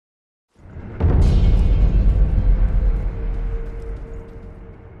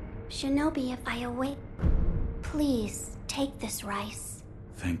Shinobi, if I awake, please take this rice.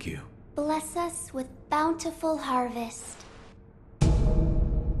 Thank you. Bless us with bountiful harvest.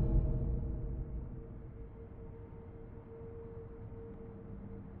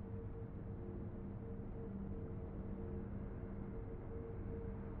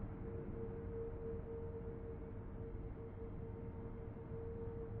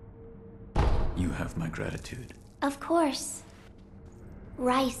 You have my gratitude. Of course.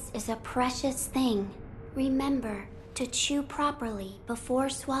 Rice is a precious thing. Remember to chew properly before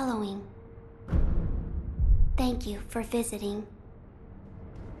swallowing. Thank you for visiting.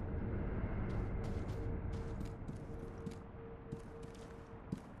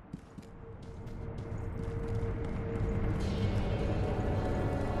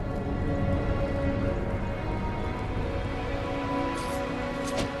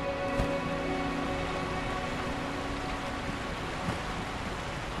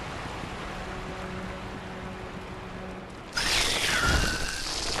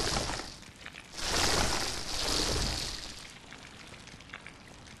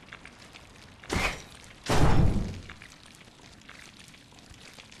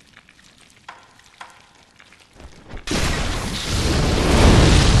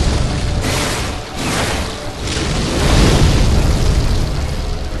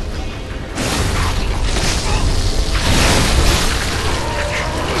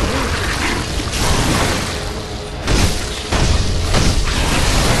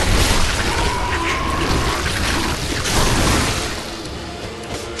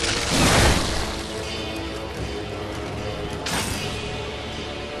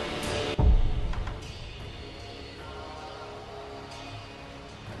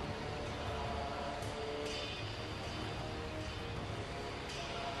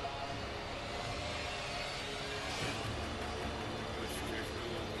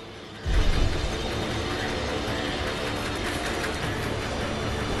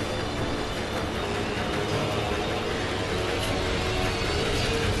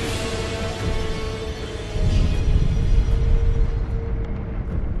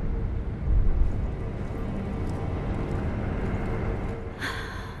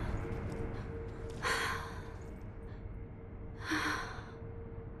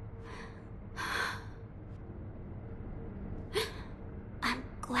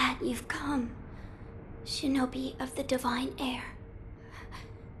 Glad you've come, Shinobi of the Divine Air.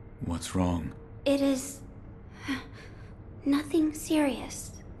 What's wrong? It is nothing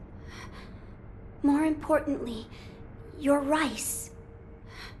serious. More importantly, your rice.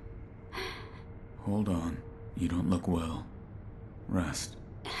 Hold on. You don't look well. Rest.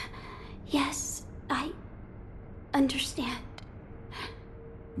 Yes, I understand.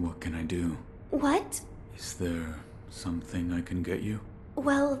 What can I do? What? Is there something I can get you?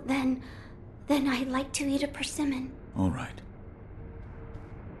 Well, then I'd like to eat a persimmon. All right.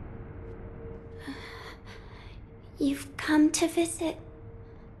 You've come to visit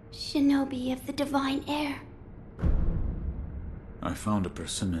Shinobi of the Divine Air. I found a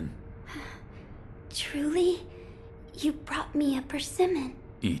persimmon. Truly? You brought me a persimmon.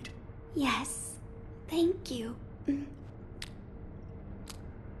 Eat. Yes, thank you.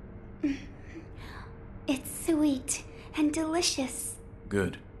 It's sweet and delicious.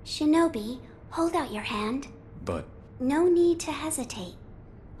 Good. Shinobi, hold out your hand. But... No need to hesitate.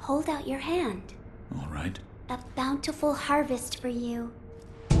 Hold out your hand. All right. A bountiful harvest for you.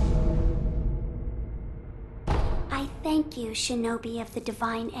 I thank you, Shinobi of the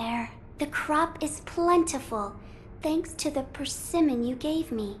Divine Air. The crop is plentiful, thanks to the persimmon you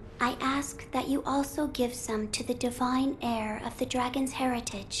gave me. I ask that you also give some to the Divine Air of the Dragon's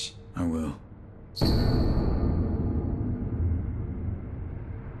Heritage. I will.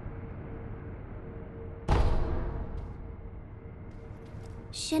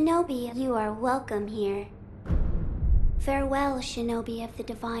 Shinobi, you are welcome here. Farewell, Shinobi of the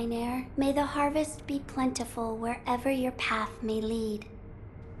Divine Air. May the harvest be plentiful wherever your path may lead.